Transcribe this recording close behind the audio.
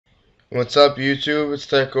What's up, YouTube? It's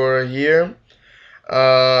Tekora here.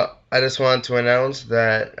 I just wanted to announce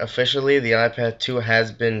that officially the iPad 2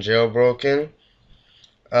 has been jailbroken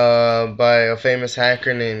by a famous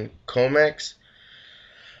hacker named Comex.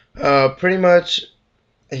 Pretty much,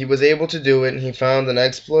 he was able to do it. He found an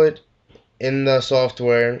exploit in the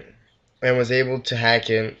software and was able to hack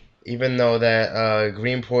it, even though that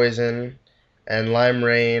Green Poison and Lime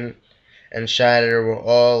Rain and Shatter were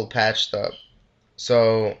all patched up.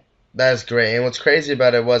 So that's great. And what's crazy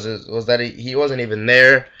about it was that he wasn't even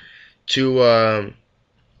there to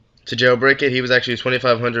jailbreak it. He was actually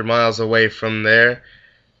 2,500 miles away from there.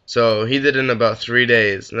 So he did it in about 3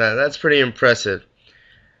 days. That's pretty impressive.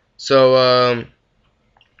 So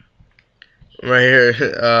right here,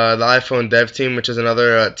 the iPhone dev team, which is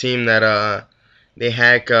another team that they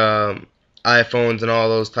hack iPhones and all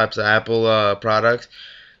those types of Apple products.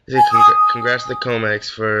 They say congrats to Comex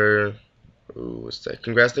for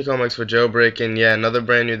congrats to Comex for jailbreaking another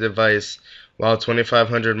brand new device while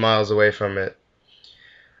 2,500 miles away from it.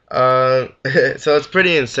 So it's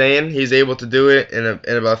pretty insane. He's able to do it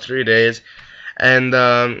in about 3 days, and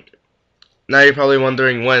now you're probably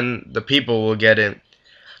wondering when the people will get it.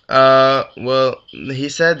 Well, he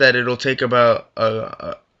said that it'll take about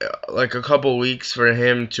like a couple weeks for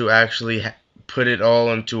him to actually put it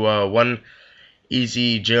all into one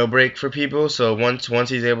easy jailbreak for people. So once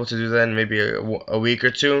he's able to do that in maybe a week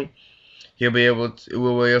or two, we'll be able to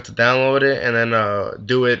download it and then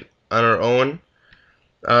do it on our own.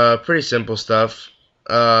 Pretty simple stuff.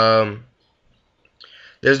 There's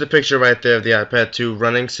the picture right there of the iPad 2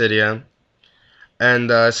 running Cydia, and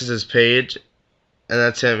this is his page, and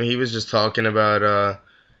that's him. He was just talking about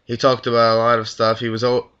he talked about a lot of stuff. He was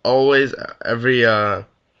always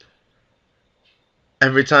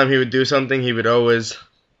every time he would do something, he would always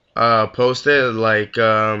post it, like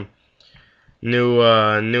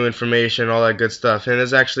new information, all that good stuff. And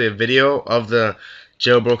there's actually a video of the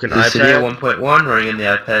jailbroken iPad. Cydia 1.1 running in the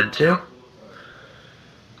iPad 2.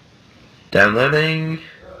 Downloading.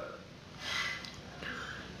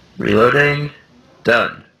 Reloading.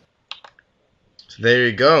 Done. So there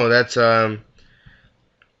you go. That's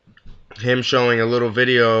him showing a little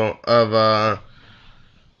video of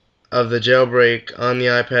the jailbreak on the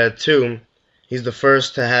iPad 2. He's the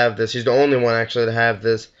first to have this. He's the only one actually to have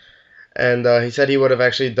this. And he said he would have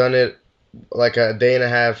actually done it like a day and a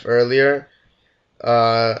half earlier,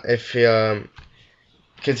 if he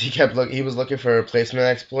because he was looking for a replacement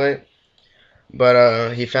exploit,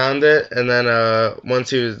 but he found it, and then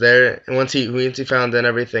once he was there, and once he found it and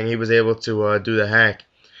everything, he was able to do the hack.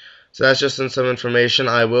 So that's just some information.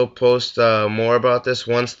 I will post more about this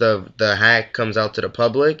once the hack comes out to the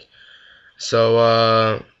public. So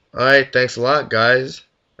alright, thanks a lot, guys.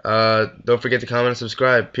 Don't forget to comment and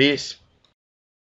subscribe. Peace.